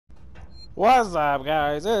What's up,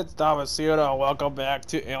 guys? It's Damasceno. Welcome back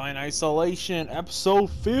to Alien Isolation, episode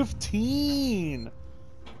 15. In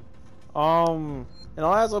the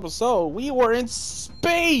last episode, we were in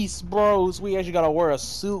space, bros. We actually got to wear a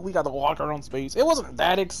suit. We got to walk around space. It wasn't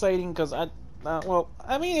that exciting because it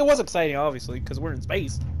was exciting, obviously, because we're in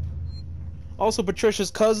space. Also, Patricia's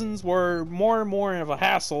cousins were more and more of a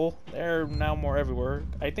hassle. They're now more everywhere.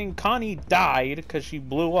 I think Connie died because she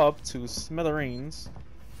blew up to smithereens.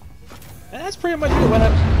 And that's pretty much what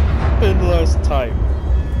happened last time.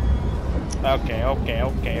 Okay.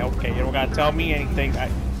 You don't gotta tell me anything.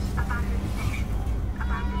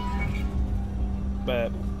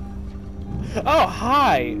 But oh,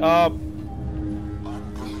 hi.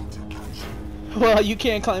 Well, you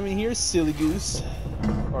can't climb in here, silly goose.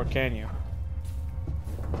 Or can you?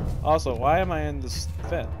 Also, why am I in this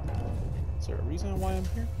vent? Is there a reason why I'm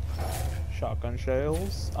here? Shotgun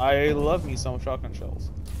shells. I love me some shotgun shells.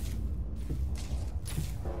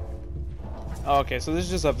 Oh, okay, so this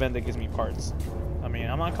is just a vent that gives me parts. I mean,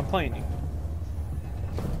 I'm not complaining.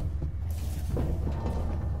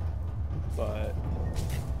 But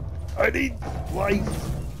I need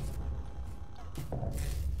life.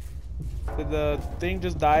 Did the thing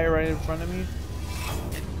just die right in front of me?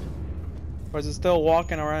 Or is it still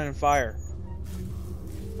walking around in fire?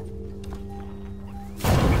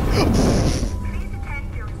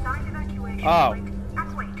 Oh.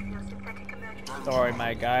 Sorry,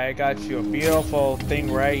 my guy. I got you a beautiful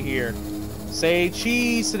thing right here. Say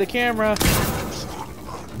cheese to the camera.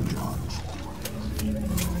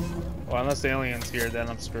 Well, unless the alien's here, then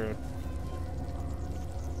I'm screwed.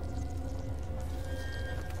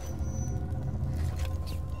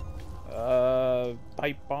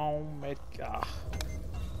 Pipe bomb.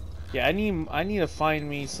 Yeah, I need to find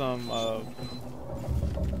me some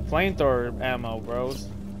flamethrower ammo, bros.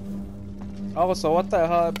 Oh, so what the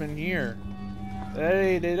hell happened here?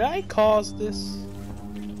 Hey, did I cause this?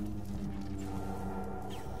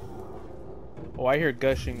 Oh, I hear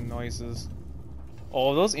gushing noises.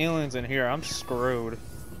 Oh, those aliens in here, I'm screwed.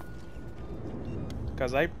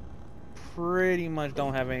 Because I pretty much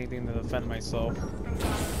don't have anything to defend myself.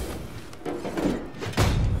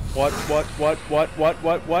 What?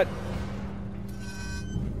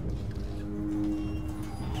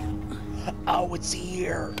 Oh, it's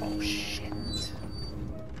here. Oh, shit.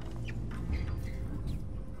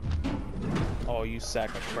 Oh, you sack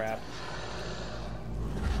of crap.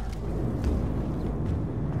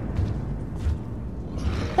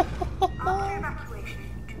 After evacuation,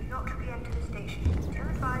 do not re-enter the station. You're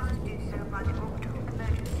advised to do so by the orbital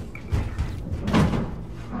emergency communicator.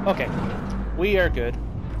 Okay, we are good.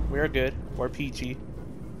 We are good. We're peachy.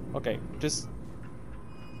 Okay, just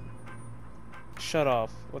shut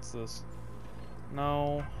off. What's this?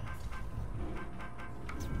 No.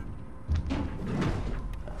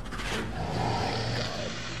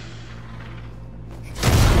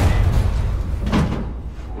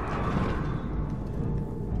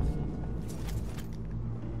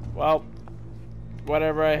 Well,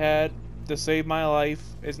 whatever I had to save my life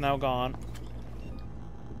is now gone.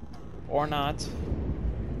 Or not.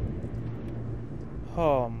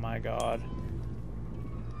 Oh my god.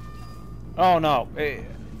 Oh no.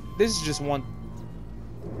 This is just one.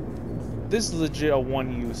 This is legit a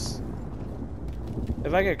one use.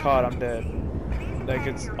 If I get caught, I'm dead. Like,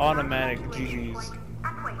 it's automatic GG's.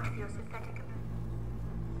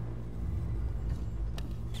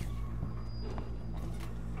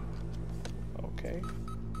 Okay.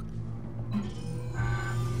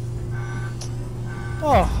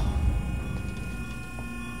 Oh.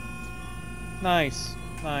 Nice.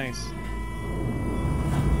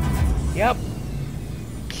 Yep.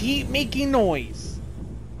 Keep making noise.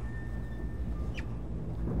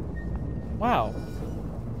 Wow.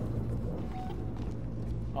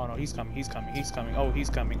 Oh no, he's coming. Oh, he's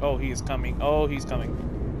coming.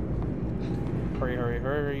 Hurry.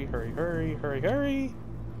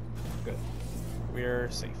 Good. We're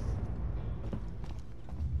safe.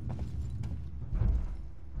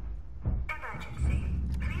 Emergency.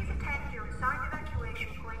 Please attend your assigned evacuation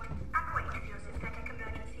point and wait for your synthetic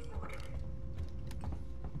emergency warden.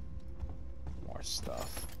 More stuff.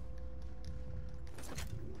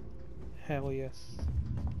 Hell yes.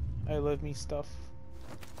 I love me stuff.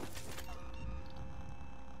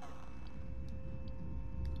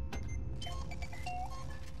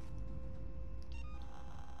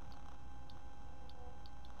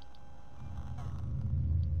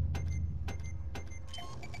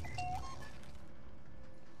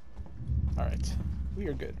 Alright. We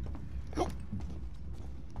are good.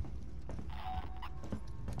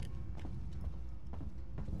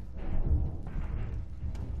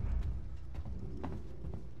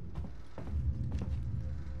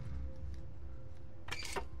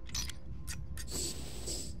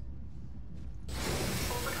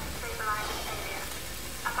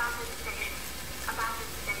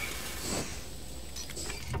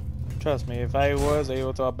 Trust me, if I was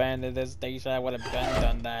able to abandon this station, I would have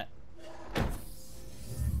done that.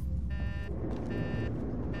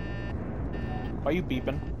 Why are you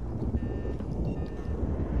beeping?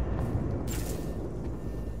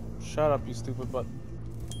 Shut up, you stupid butt.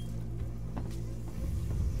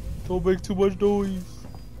 Don't make too much noise.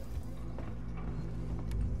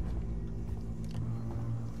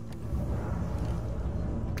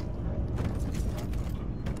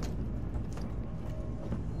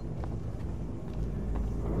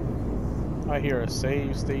 I hear a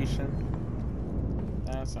save station.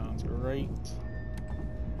 That sounds great.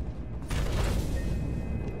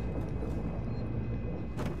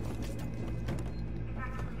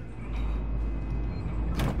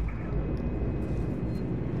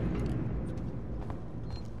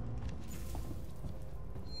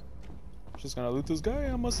 Just gonna loot this guy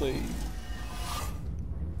and I'm gonna save.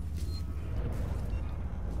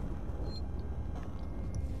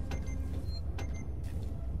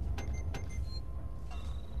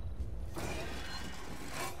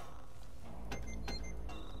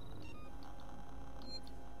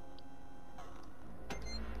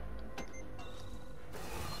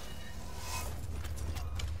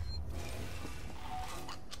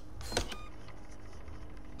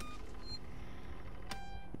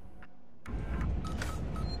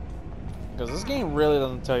 Because this game really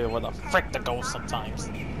doesn't tell you where the frick to go sometimes.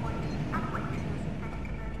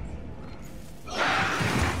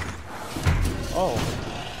 Oh.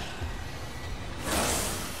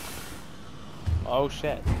 Oh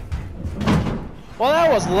shit. Well,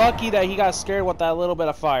 that was lucky that he got scared with that little bit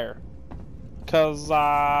of fire. Because,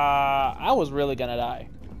 I was really gonna die.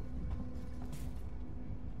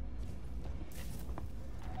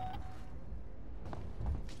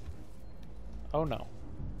 Oh no.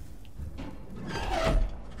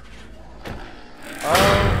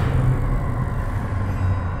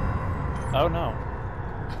 Oh no.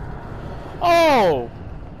 Oh!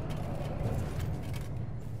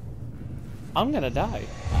 I'm gonna die.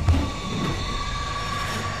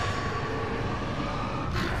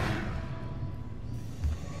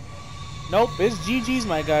 Nope, it's GG's,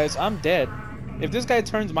 my guys. I'm dead. If this guy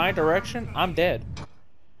turns my direction, I'm dead.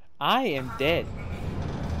 I am dead.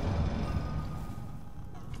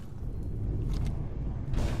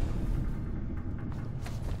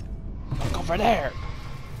 Look over there.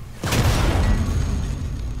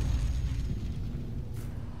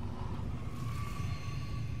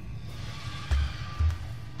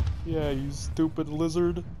 Yeah, you stupid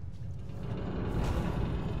lizard.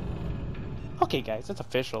 Okay, guys, it's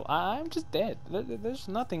official. I'm just dead. There's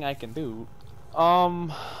nothing I can do. No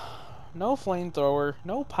flamethrower,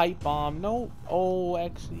 no pipe bomb, no... Oh,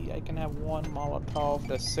 actually, I can have one Molotov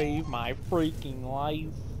to save my freaking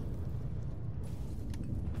life.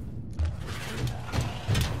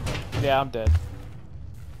 Yeah, I'm dead.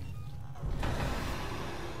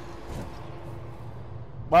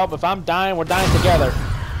 Well, if I'm dying, we're dying together.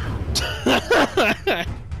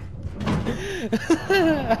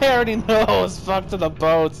 I already know I was fucked to the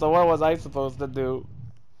bone, so what was I supposed to do?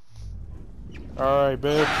 Alright,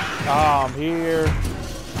 bitch. Oh, I'm here.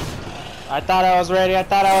 I thought I was ready, I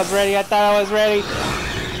thought I was ready, I thought I was ready.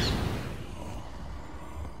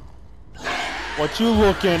 What you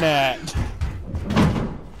looking at?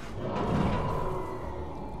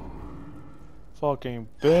 Fucking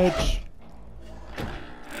bitch.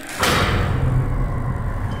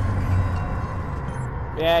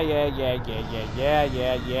 Yeah.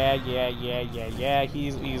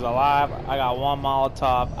 He's alive. I got one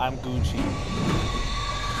Molotov. I'm Gucci.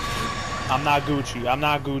 I'm not Gucci. I'm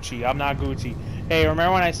not Gucci. I'm not Gucci. Hey,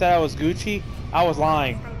 remember when I said I was Gucci? I was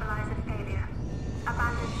lying.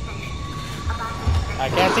 I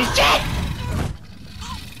can't see shit!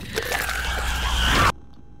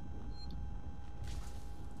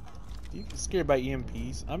 You get scared by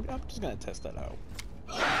EMPs? I'm just gonna test that out.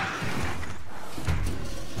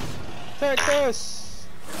 Take this!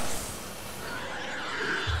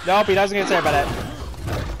 Nope, he doesn't get scared by that.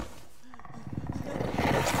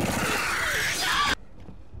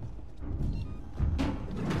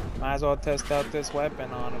 Might as well test out this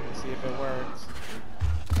weapon on him and see if it works.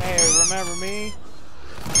 Hey, remember me?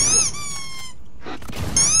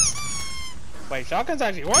 Wait, shotgun's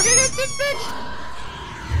actually working against this bitch?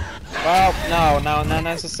 Well, no, not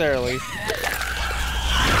necessarily.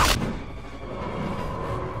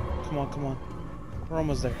 Come on. We're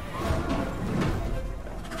almost there.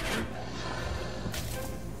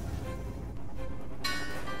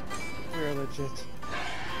 We're legit.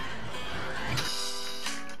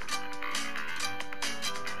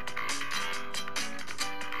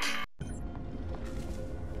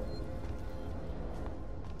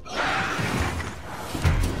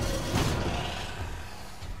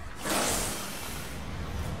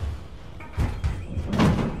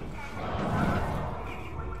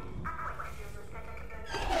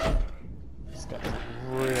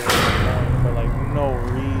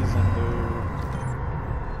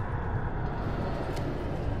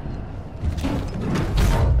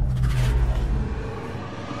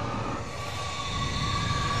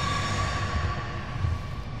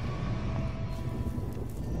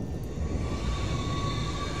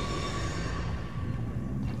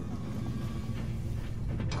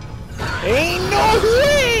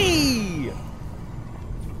 Whee!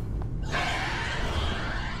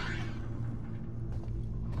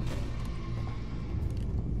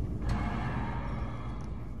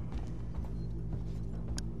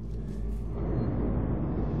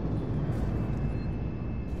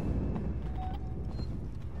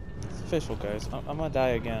 It's official, guys. I'm gonna die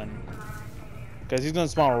again. Because he's gonna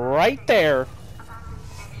spawn right there.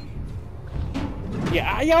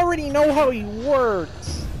 Yeah, I already know how he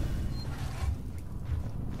works.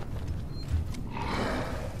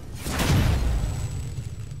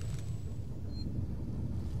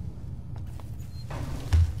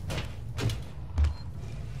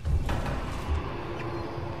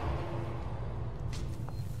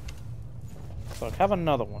 Look, have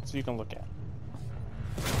another one so you can look at.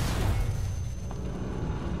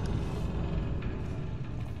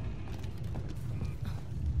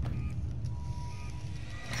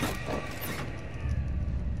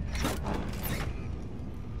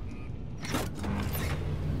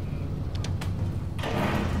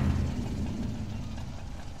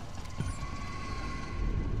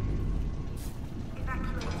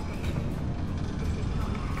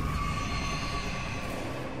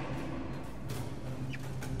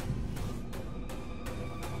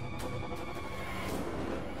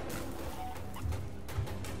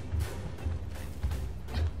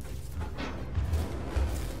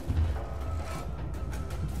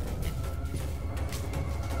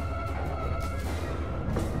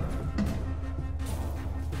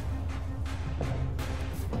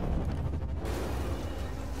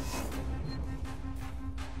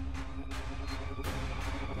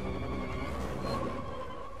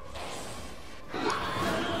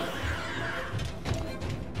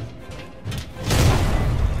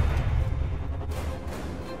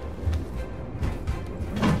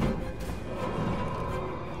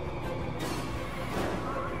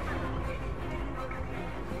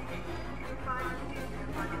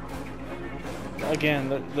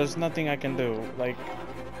 Again, there's nothing I can do. Like,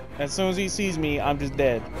 as soon as he sees me, I'm just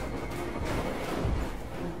dead.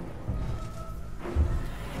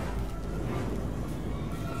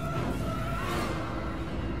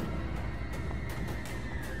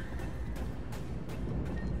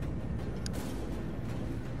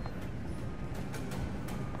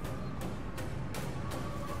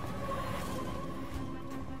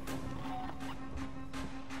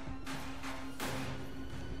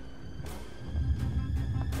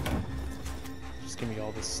 Give me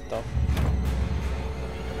all this stuff.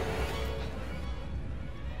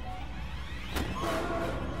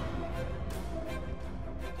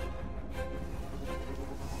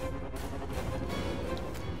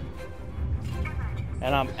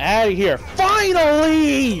 And I'm out of here.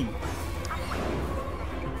 Finally!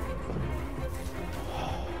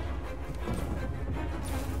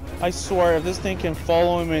 I swear, if this thing can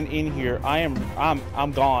follow him in here, I'm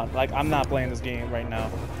gone. Like, I'm not playing this game right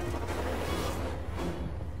now.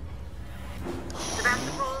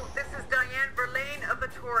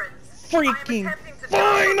 Freaking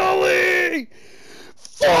finally!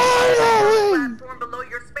 Finally! Platform below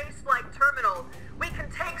your spaceflight terminal. We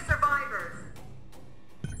can take survivors.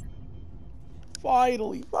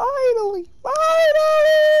 Finally!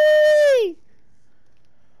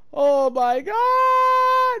 Oh my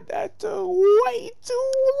god! That took way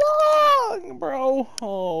too long, bro.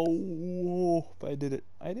 Oh, but I did it.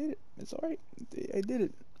 It's alright. I did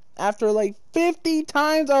it. After like 50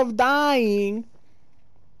 times of dying,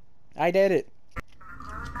 I did it.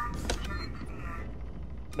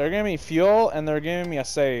 They're giving me fuel and they're giving me a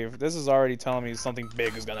save. This is already telling me something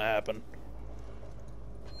big is gonna happen.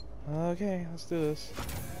 Okay, let's do this.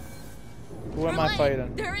 Who am I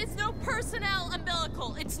fighting? There is no personnel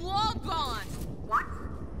umbilical. It's long gone. What?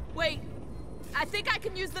 Wait, I think I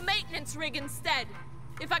can use the maintenance rig instead.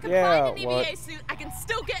 If I can Yeah, find an EVA suit, I can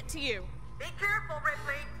still get to you. Be careful,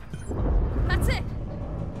 Ripley. That's it.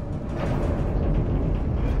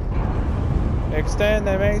 Extend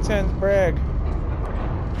the maintenance brig.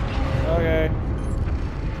 Okay.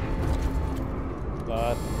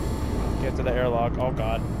 God. Get to the airlock. Oh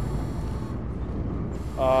god.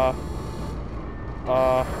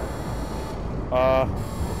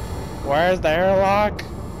 Where's the airlock?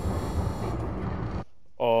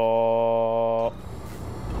 Oh.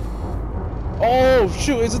 Oh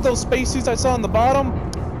shoot, is it those spacesuits I saw on the bottom?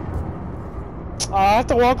 I have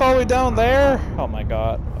to walk all the way down there? Oh my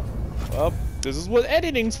god. Well, this is what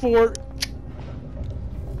editing's for.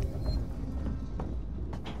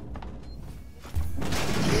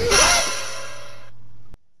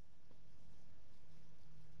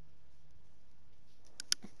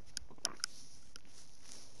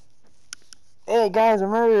 Hey guys,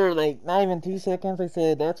 remember like not even 2 seconds I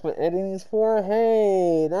said that's what editing is for?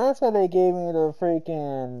 Hey, that's why they gave me the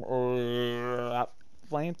freaking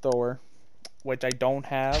flamethrower, which I don't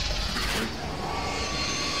have.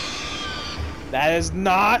 That is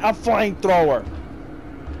not a flamethrower.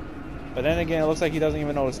 But then again, it looks like he doesn't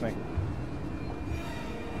even notice me.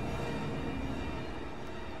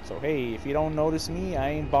 So hey, if you don't notice me,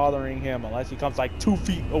 I ain't bothering him unless he comes like 2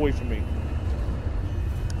 feet away from me.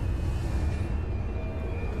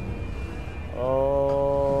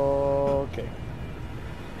 Okay.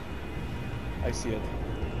 I see it.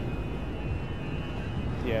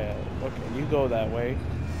 Yeah, okay, you go that way.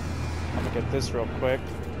 I'm gonna get this real quick.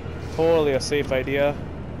 Totally a safe idea.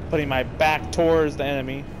 Putting my back towards the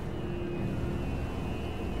enemy.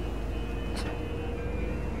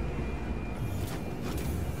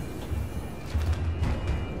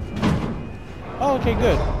 Oh, okay,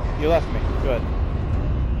 good. You left me. Good.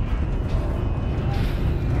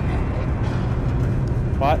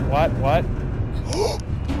 What?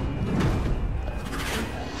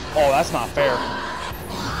 Oh, that's not fair.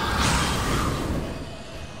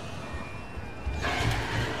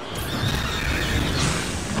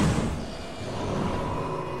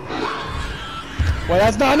 Wait,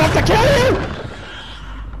 that's not enough to kill you!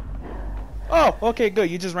 Oh, okay, good.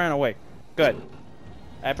 You just ran away. Good.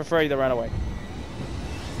 I prefer you to run away.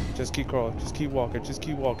 Just keep crawling. Just keep walking. Just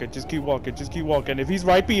keep walking. Just keep walking. Just keep walking. If he's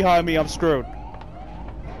right behind me, I'm screwed.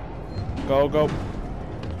 Go, go.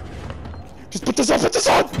 Just put this on! Put this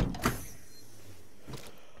on!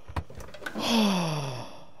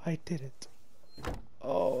 I did it.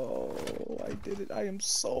 Oh, I did it. I am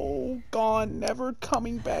so gone. Never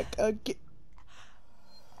coming back again.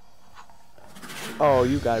 Oh,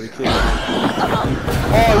 you gotta be kidding me.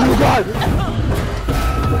 Oh, you got it!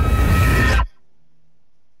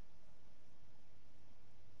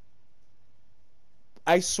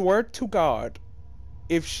 I swear to God,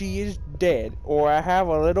 if she is dead or I have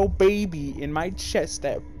a little baby in my chest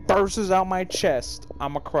that bursts out my chest,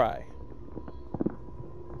 I'ma cry.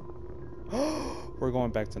 We're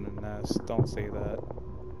going back to the nest. Don't say that.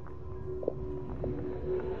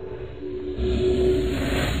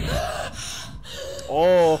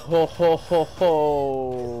 Oh ho ho ho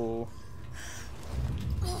ho!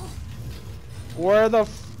 Where the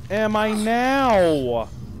f am I now?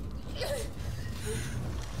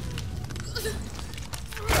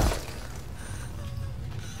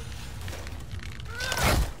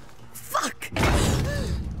 Fuck!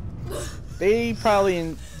 They probably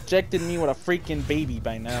injected me with a freaking baby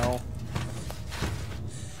by now.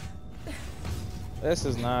 This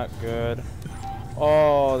is not good.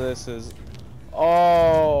 Oh, this is...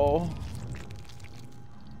 Oh.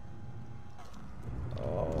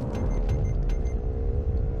 Oh.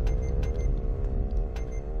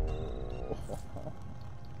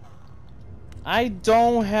 I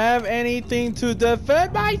don't have anything to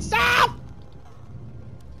defend myself!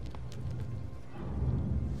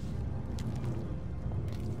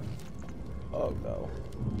 Oh no.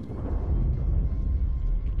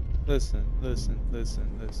 Listen.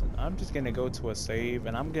 I'm just gonna go to a save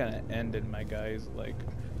and I'm gonna end it, my guys. Like,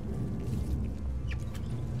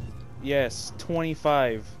 yes,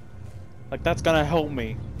 25. Like, that's gonna help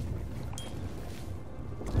me.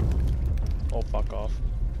 Oh, fuck off.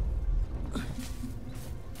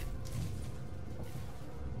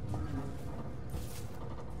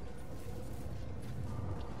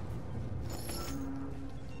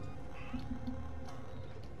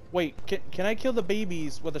 Wait, can I kill the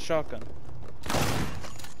babies with a shotgun?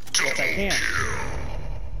 Yes, I can.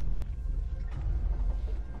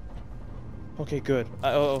 Okay, good.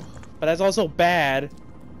 Oh, but that's also bad,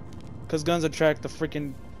 because guns attract the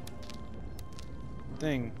freaking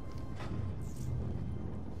thing.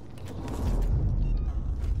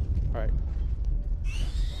 Alright.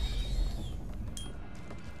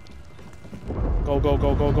 Go,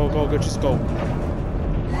 just go.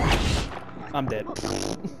 I'm dead.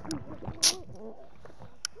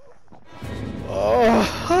 Oh,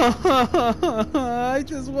 I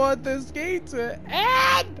just want this game to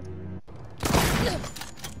end!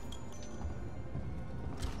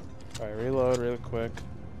 Alright, reload real quick.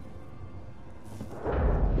 I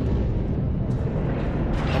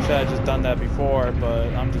should have just done that before, but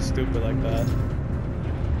I'm just stupid like that.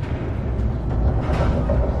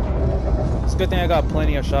 It's a good thing I got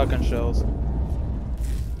plenty of shotgun shells.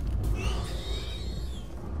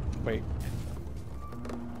 Wait.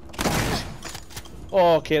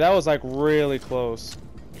 Oh, okay, that was like really close.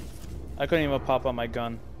 I couldn't even pop up my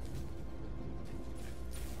gun.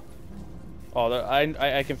 Oh,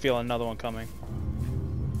 I can feel another one coming.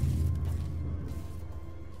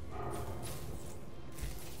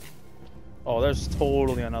 Oh, there's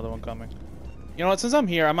totally another one coming. You know what? Since I'm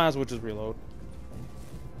here, I might as well just reload.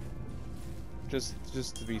 Just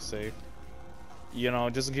to be safe. You know,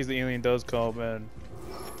 just in case the alien does come in.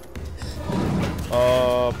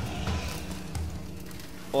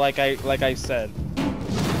 Like I said.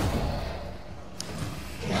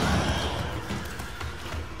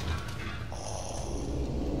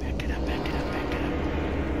 Back it up, back it up, back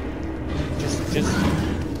it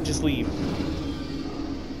up. Just leave.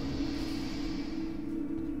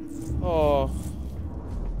 Oh.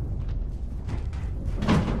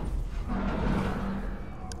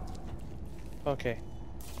 Okay.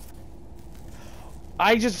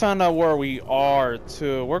 I just found out where we are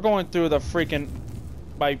too. We're going through the freaking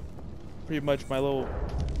pretty much my little.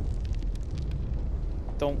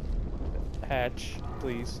 Don't hatch,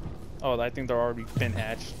 please. Oh, I think they're already been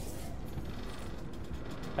hatched.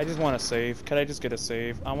 I just want to save. Can I just get a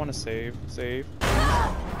save? I want to save. Save.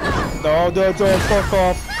 No, fuck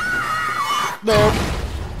off. No.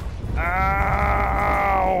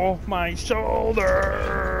 Ow! My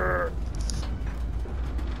shoulder!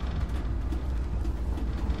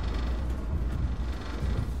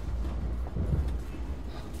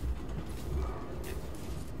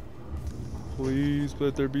 Please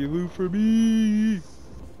let there be loot for me!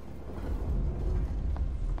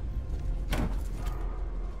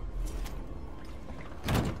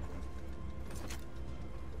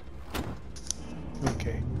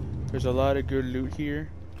 Okay. There's a lot of good loot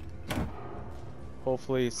here.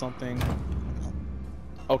 Hopefully something.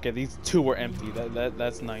 Okay, these two were empty.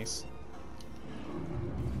 That's nice.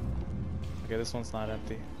 Okay, this one's not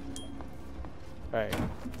empty. Alright.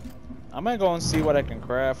 I'm gonna go and see what I can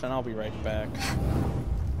craft and I'll be right back.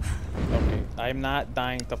 Okay, I'm not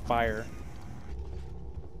dying to fire.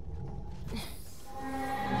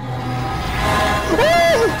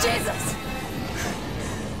 Jesus!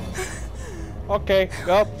 Okay,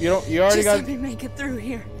 yup, you already Just got. let me make it through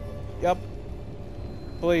here. Yup.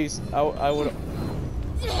 Please, I would.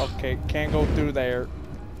 Okay, can't go through there.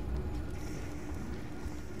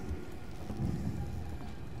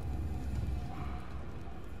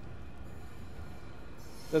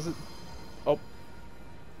 Does it? Oh.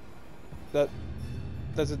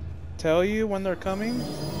 Does it tell you when they're coming?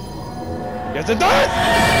 Yes, it does!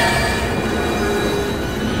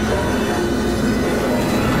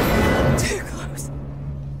 Too close.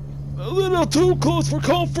 A little too close for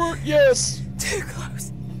comfort, yes! Too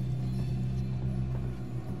close.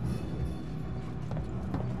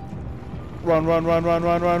 Run, run, run, run,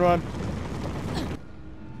 run, run, run.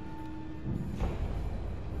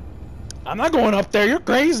 I'm not going up there, you're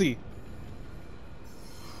crazy.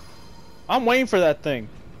 I'm waiting for that thing.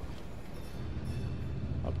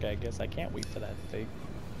 Okay, I guess I can't wait for that thing.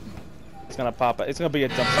 It's gonna pop it. It's gonna be a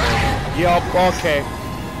jump scare. Yup, okay.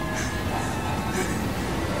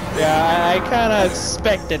 Yeah, I kinda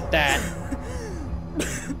expected that.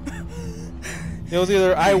 It was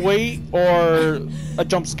either I wait or a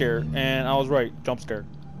jump scare, and I was right, jump scare.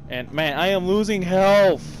 And man, I am losing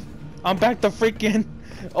health. I'm back to freaking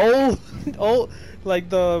old, like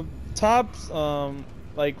the top,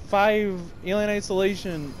 like 5 Alien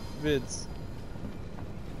Isolation vids.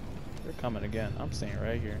 They're coming again. I'm staying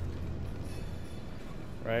right here.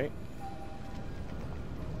 Right?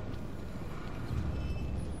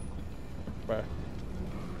 Bruh.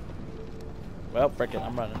 Well, frick it,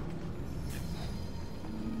 I'm running.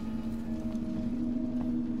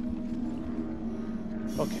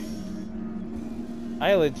 Okay.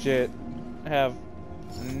 I legit have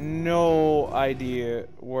no idea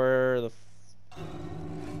where the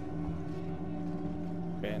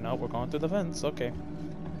okay, no, we're going through the fence. Okay.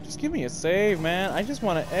 Just give me a save, man. I just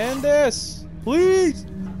want to end this. Please.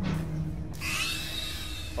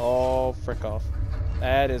 Oh, frick off.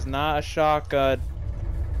 That is not a shotgun.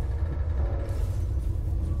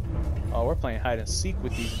 Oh, we're playing hide and seek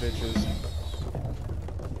with these bitches.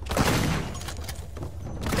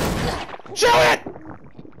 Shoot it!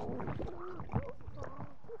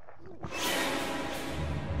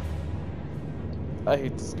 I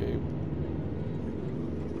hate this game.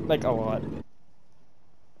 Like, a lot.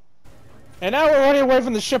 And now we're running away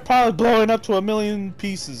from the ship pilot blowing up to 1,000,000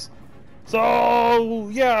 pieces. So,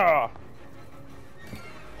 yeah.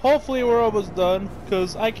 Hopefully we're almost done,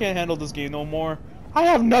 because I can't handle this game no more. I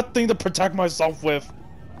have nothing to protect myself with.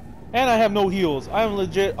 And I have no heals. I'm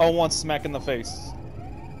legit a one smack in the face.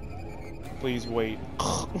 Please wait.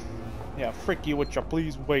 Yeah, frick you with your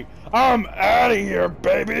please wait. I'm out of here,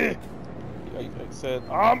 baby! I said,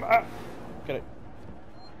 I'm out. Get it.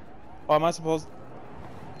 Oh, am I supposed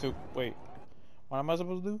to wait? What am I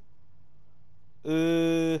supposed to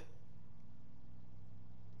do?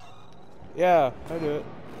 Yeah, I do it.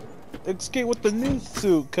 Escape with the new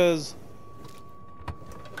suit, cause...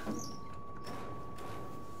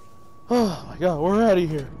 Oh my god, we're out of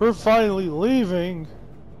here. We're finally leaving.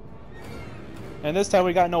 And this time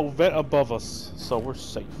we got no vent above us, so we're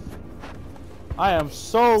safe. I am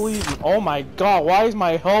so leaving. Oh my god, why is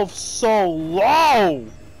my health so low?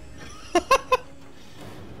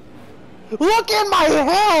 Look at my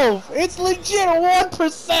health! It's legit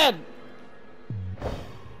 1%!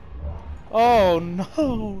 Oh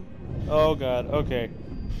no. Oh god, okay.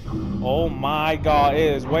 Oh my god,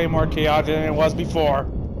 it is way more chaotic than it was before.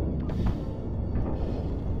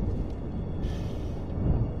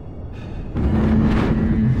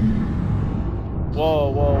 Whoa,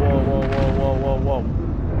 whoa, whoa, whoa, whoa, whoa, whoa, whoa.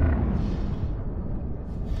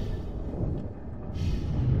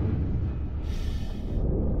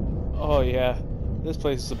 Oh yeah, this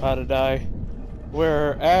place is about to die.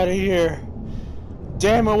 We're out of here.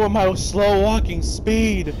 Damn it with my slow walking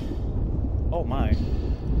speed. Oh my.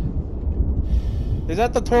 Is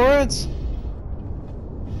that the Torrents?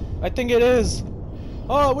 I think it is.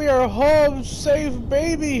 Oh, we are home safe,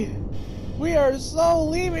 baby. We are so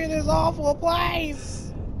leaving this awful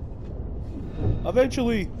place.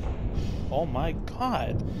 Eventually. Oh my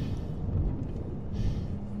god.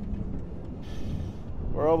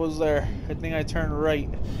 We're almost there. I think I turned right.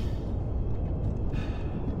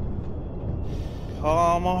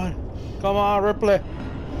 Come on. Come on, Ripley.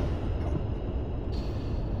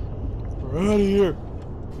 We're out of here.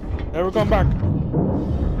 Never come back.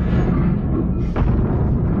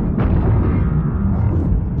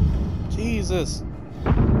 Jesus.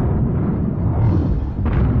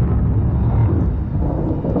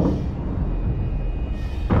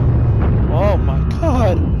 Oh my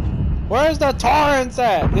god. Where's the Torrents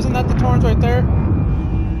at? Isn't that the Torrents right there?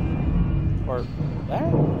 Or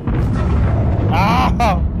that?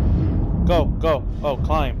 Ah! Go, go. Oh,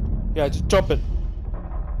 climb. Yeah, just jump it.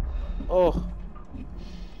 Oh.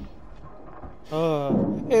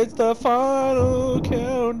 It's the final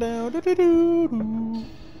countdown.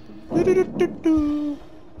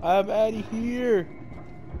 I'm out of here.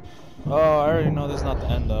 Oh, I already know this is not the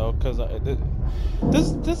end though, because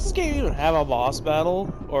does this game even have a boss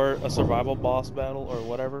battle or a survival boss battle or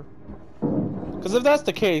whatever? Because if that's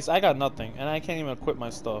the case, I got nothing, and I can't even equip my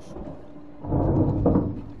stuff.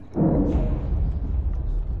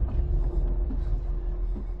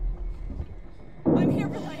 I'm here,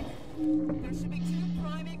 Elaine. There should be 2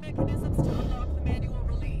 priming mechanisms to unlock the manual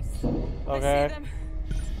release. Okay. I see them.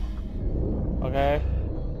 Okay.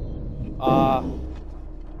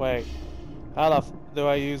 Wait. How the f do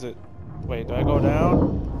I use it? Wait, do I go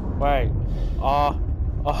down? Wait. Oh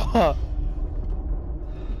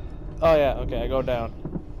yeah, okay, I go down.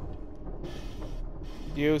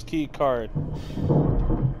 Use key card.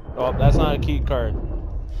 Oh, that's not a key card.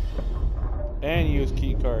 And use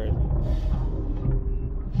key card.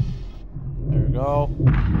 There we go.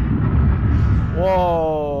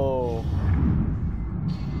 Whoa.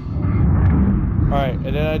 Alright,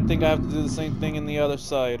 and then I think I have to do the same thing in the other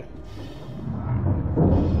side.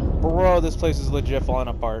 Bro, this place is legit falling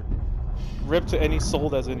apart. Rip to any soul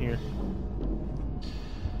that's in here.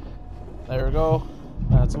 There we go.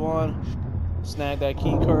 That's one. Snag that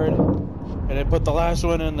key card. And then put the last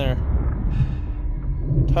one in there.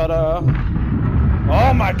 Ta-da!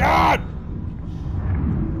 Oh my god!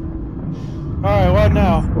 Alright, what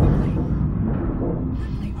now?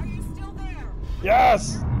 Ripley, are you still there?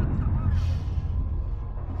 Yes!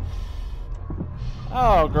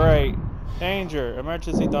 Oh, great. Danger.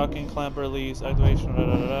 Emergency docking clamp release. Activation.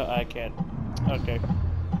 I can't. Okay.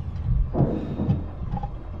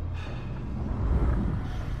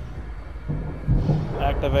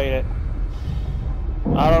 Activate it.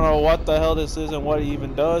 I don't know what the hell this is and what it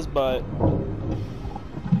even does, but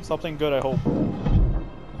something good, I hope.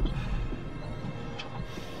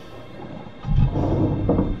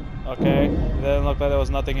 Okay. It didn't look like there was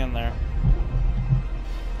nothing in there.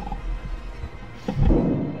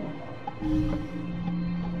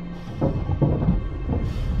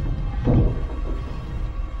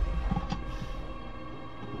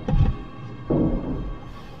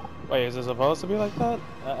 Wait, is it supposed to be like that?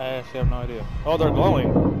 I actually have no idea. Oh, they're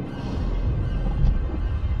glowing.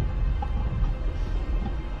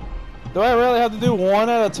 Do I really have to do one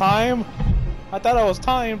at a time? I thought I was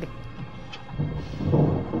timed.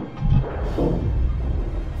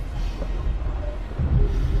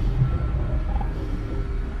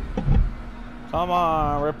 Come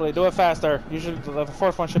on, Ripley, do it faster. You should. The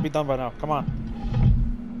 4th one should be done by now. Come on.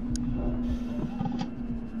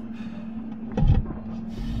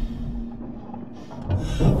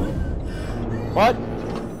 What?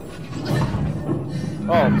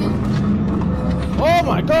 Oh. Oh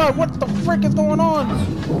my god, what the frick is going on?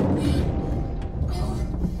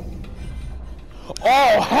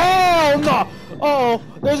 Oh, hell no! Oh,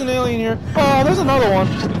 there's an alien here. Oh, there's another one.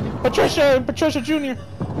 Patricia Jr.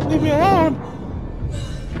 Leave me alone.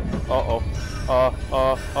 Uh-oh.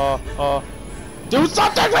 Do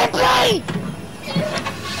something, Ripley!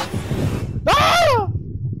 Ah!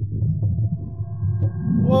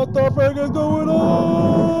 What the frick is going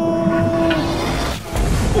on?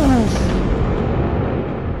 Oof.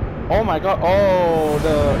 Oh my god. Oh,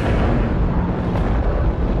 the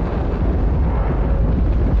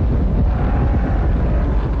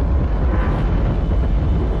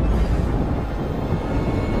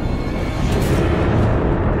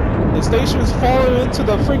station's falling into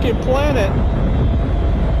the freaking planet.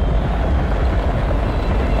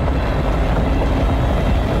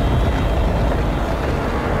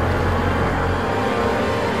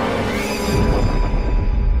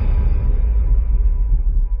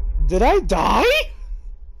 Did I die?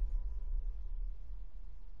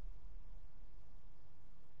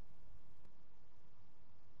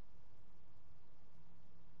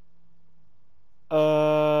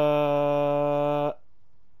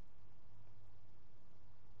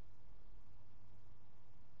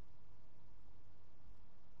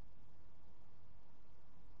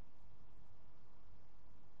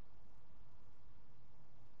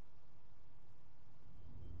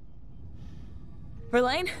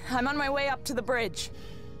 Verlaine, I'm on my way up to the bridge.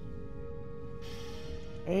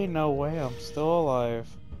 Ain't no way I'm still alive.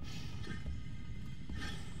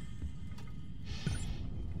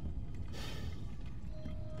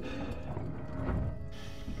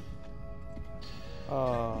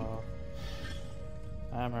 Oh,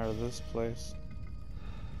 I remember this place.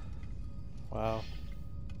 Wow.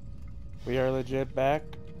 We are legit back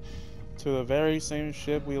to the very same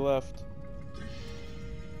ship we left.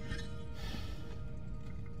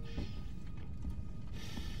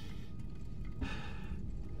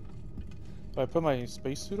 Do I put my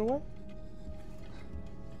spacesuit away?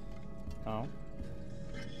 No.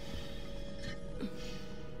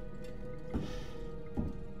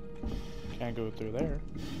 Can't go through there.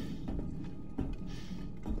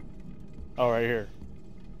 Oh, right here.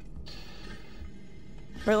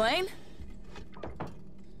 Verlaine?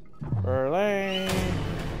 Verlaine.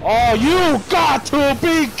 Oh, you got to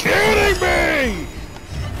be kidding me!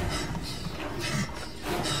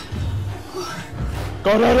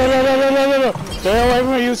 Go, no! Stay away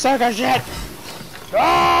from me, you suck of shit!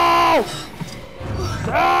 No!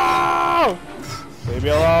 No! Leave me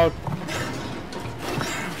alone.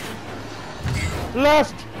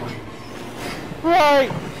 Left! Right!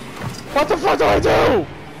 What the fuck do I do?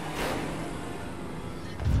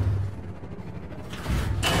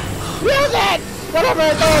 Use it! Whatever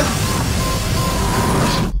it does!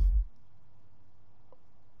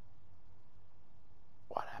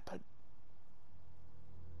 What happened?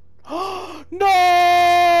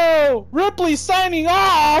 No! Ripley signing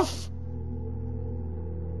off!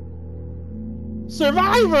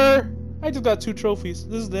 Survivor! I just got 2 trophies.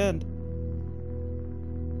 This is the end.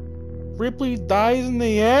 Ripley dies in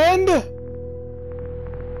the end?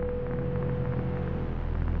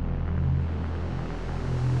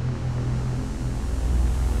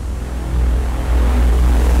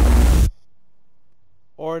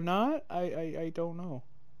 Or not? I don't know.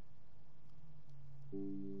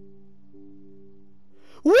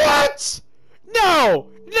 What?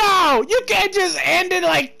 No! No! You can't just end it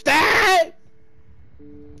like that!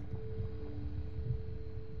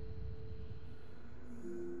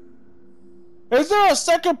 Is there a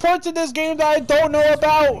second part to this game that I don't know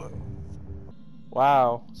about?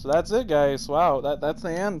 Wow. So that's it, guys. Wow. That's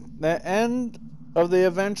the end. The end of the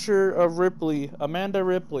adventure of Ripley. Amanda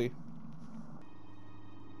Ripley.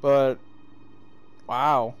 But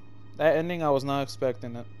wow. That ending, I was not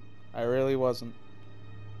expecting it. I really wasn't.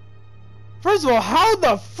 First of all, how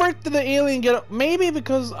the frick did the alien get up? Maybe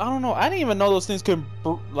because, I don't know, I didn't even know those things could,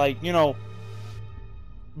 like, you know,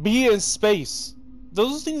 be in space.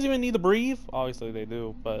 Those things even need to breathe? Obviously they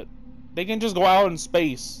do, but they can just go out in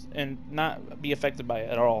space and not be affected by it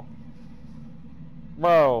at all.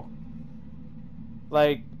 Bro.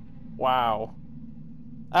 Like, wow.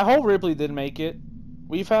 I hope Ripley did make it.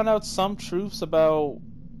 We found out some truths about,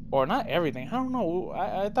 or not everything, I don't know.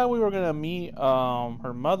 I thought we were gonna meet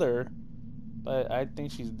her mother, but I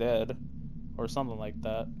think she's dead or something like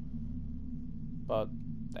that. But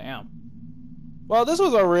damn. Well, this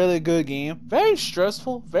was a really good game. Very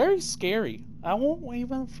stressful, very scary. I won't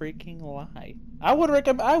even freaking lie. I would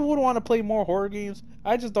want to play more horror games.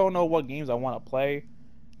 I just don't know what games I want to play,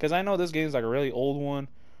 because I know this game is like a really old one,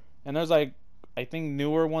 and there's like I think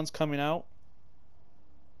newer ones coming out.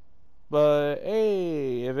 But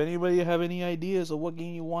hey, if anybody have any ideas of what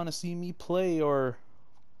game you want to see me play or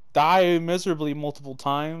die miserably multiple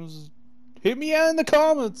times, hit me out in the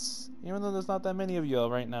comments. Even though there's not that many of you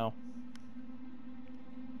right now.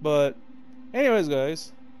 But anyways,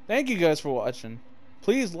 guys, thank you guys for watching.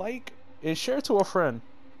 Please like and share to a friend.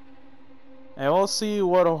 And we'll see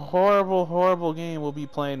what a horrible, horrible game we'll be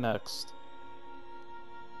playing next.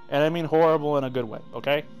 And I mean horrible in a good way,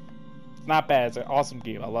 okay? It's not bad. It's an awesome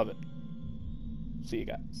game. I love it. See you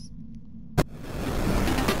guys.